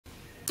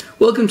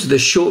Welcome to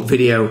this short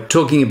video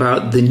talking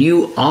about the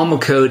new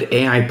ArmorCode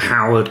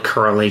AI-powered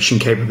correlation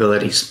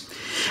capabilities.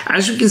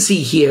 As we can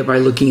see here by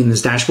looking in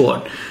this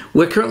dashboard,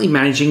 we're currently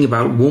managing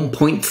about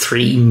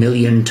 1.3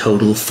 million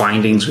total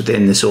findings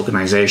within this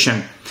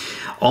organization.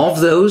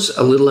 Of those,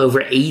 a little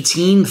over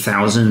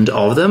 18,000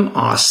 of them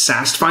are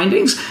SAST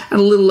findings,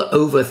 and a little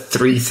over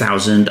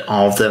 3,000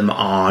 of them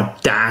are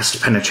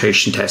DAST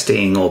penetration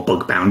testing or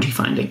bug bounty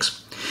findings.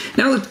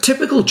 Now, the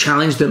typical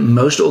challenge that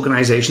most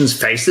organizations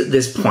face at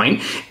this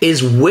point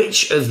is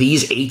which of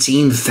these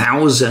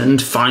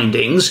 18,000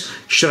 findings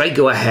should I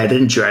go ahead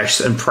and address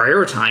and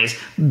prioritize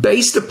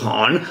based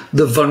upon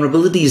the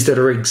vulnerabilities that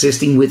are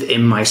existing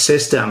within my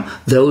system,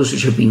 those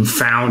which have been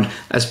found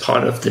as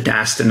part of the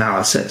DAST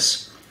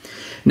analysis.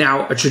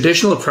 Now, a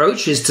traditional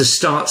approach is to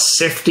start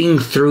sifting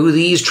through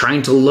these,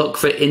 trying to look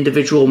for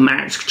individual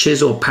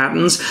matches or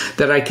patterns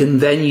that I can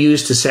then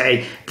use to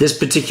say this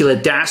particular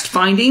DAST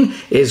finding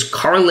is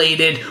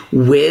correlated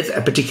with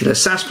a particular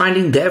SAST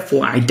finding,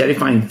 therefore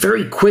identifying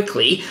very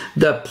quickly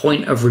the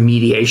point of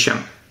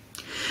remediation.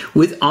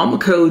 With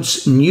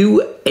ArmorCode's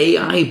new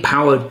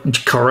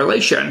AI-powered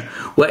correlation,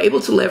 we're able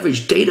to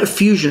leverage data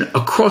fusion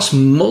across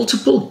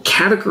multiple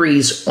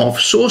categories of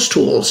source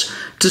tools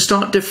to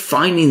start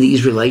defining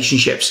these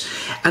relationships.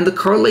 And the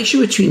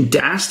correlation between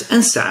DAST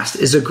and SAST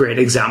is a great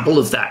example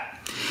of that.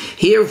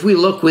 Here, if we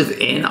look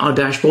within our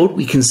dashboard,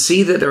 we can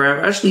see that there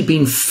have actually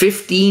been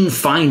 15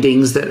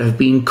 findings that have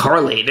been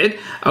correlated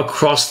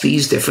across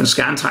these different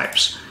scan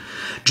types.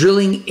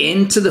 Drilling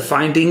into the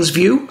findings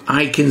view,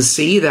 I can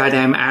see that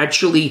I'm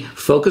actually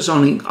focused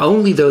on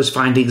only those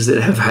findings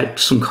that have had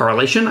some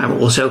correlation. I'm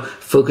also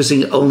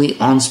focusing only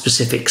on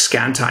specific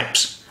scan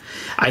types.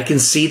 I can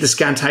see the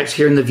scan types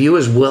here in the view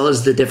as well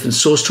as the different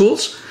source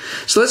tools.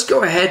 So let's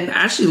go ahead and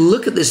actually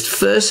look at this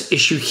first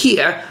issue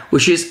here,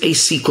 which is a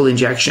SQL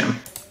injection.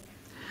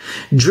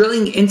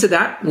 Drilling into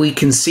that, we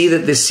can see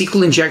that this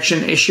SQL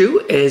injection issue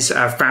is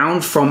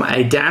found from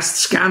a DAST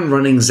scan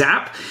running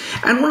ZAP.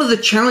 And one of the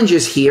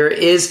challenges here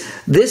is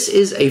this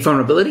is a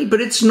vulnerability,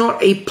 but it's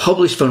not a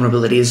published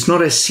vulnerability. It's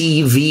not a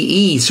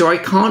CVE, so I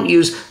can't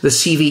use the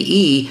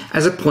CVE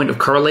as a point of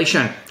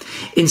correlation.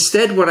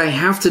 Instead, what I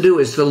have to do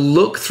is to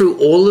look through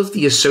all of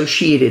the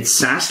associated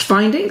SAST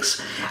findings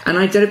and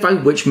identify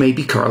which may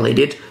be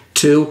correlated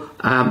to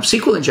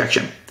SQL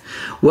injection.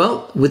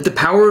 Well, with the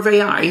power of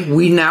AI,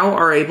 we now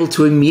are able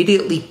to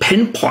immediately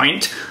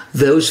pinpoint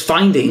those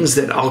findings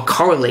that are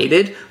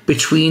correlated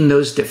between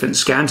those different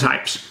scan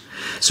types.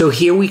 So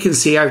here we can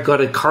see I've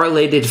got a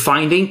correlated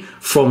finding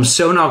from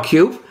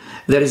𝗄𝗏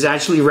that is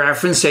actually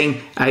referencing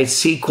a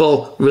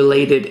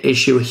SQL-related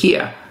issue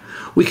here.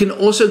 We can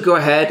also go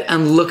ahead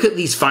and look at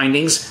these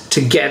findings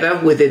together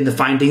within the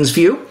findings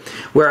view,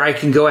 where I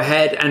can go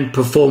ahead and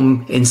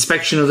perform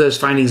inspection of those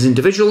findings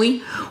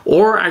individually,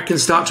 or I can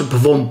start to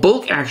perform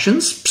bulk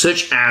actions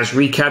such as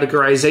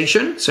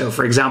recategorization. So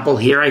for example,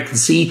 here I can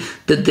see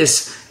that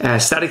this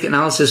static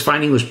analysis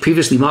finding was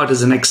previously marked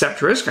as an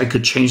accept risk. I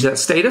could change that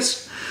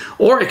status,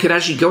 or I could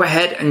actually go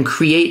ahead and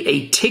create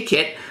a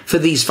ticket for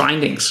these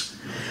findings.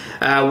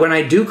 When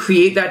I do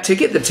create that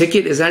ticket, the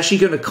ticket is actually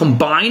going to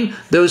combine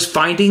those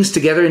findings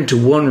together into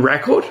one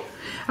record.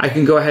 I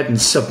can go ahead and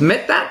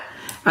submit that,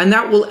 and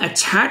that will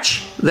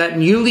attach that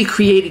newly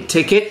created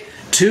ticket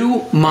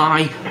to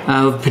my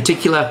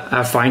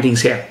particular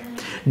findings here.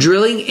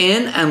 Drilling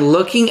in and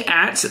looking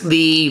at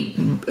the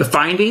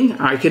finding,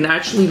 I can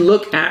actually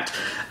look at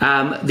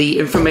the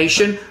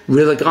information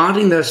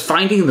regarding those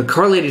findings, the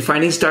correlated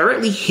findings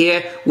directly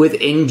here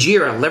within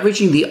Jira,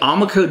 leveraging the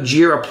ArmorCode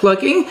Jira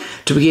plugin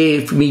to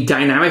give me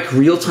dynamic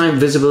real-time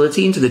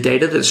visibility into the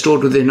data that's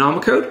stored within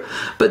ArmorCode,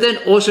 but then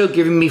also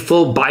giving me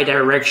full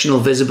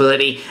bidirectional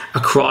visibility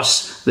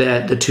across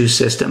the two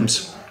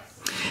systems.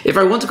 If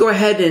I want to go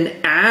ahead and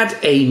add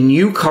a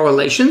new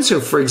correlation, so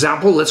for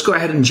example, let's go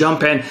ahead and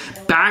jump in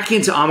back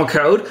into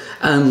ArmorCode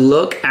and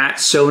look at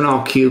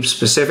𝗄𝗏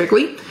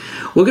specifically.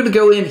 We're going to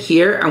go in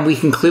here and we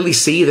can clearly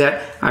see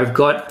that I've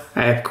got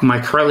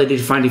my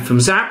correlated finding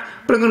from ZAP,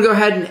 but I'm going to go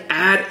ahead and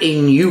add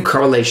a new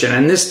correlation.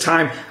 And this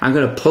time I'm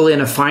going to pull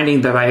in a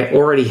finding that I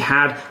already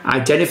had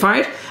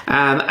identified.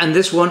 And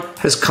this one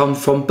has come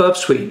from Burp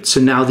Suite.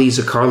 So now these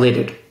are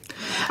correlated.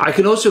 I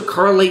can also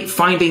correlate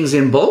findings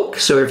in bulk.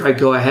 So if I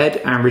go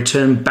ahead and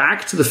return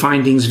back to the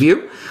findings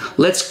view,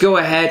 let's go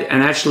ahead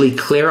and actually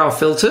clear our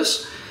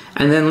filters.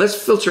 And then let's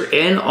filter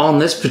in on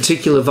this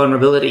particular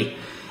vulnerability.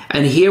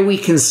 And here we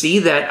can see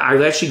that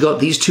I've actually got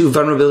these two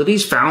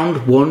vulnerabilities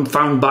found, one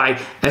found by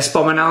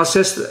SBOM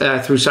analysis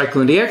through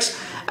CycloneDX,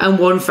 and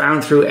one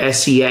found through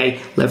SCA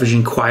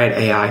leveraging Quiet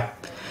AI.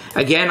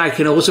 Again, I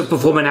can also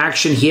perform an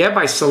action here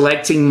by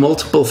selecting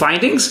multiple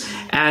findings,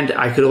 and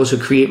I could also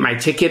create my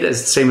ticket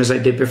as the same as I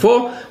did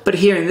before. But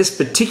here in this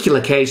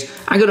particular case,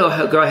 I'm going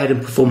to go ahead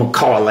and perform a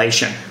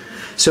correlation.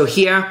 So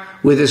here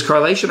with this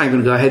correlation, I'm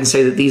going to go ahead and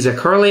say that these are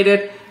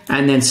correlated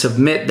and then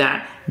submit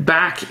that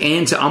back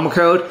into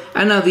ArmorCode.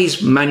 And now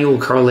these manual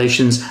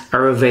correlations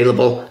are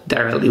available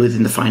directly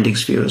within the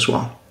findings view as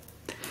well.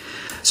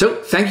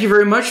 So thank you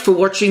very much for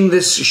watching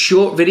this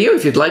short video.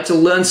 If you'd like to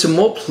learn some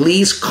more,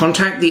 please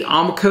contact the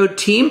ArmorCode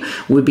team.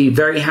 We'd be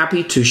very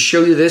happy to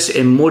show you this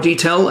in more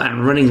detail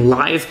and running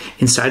live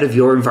inside of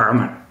your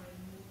environment.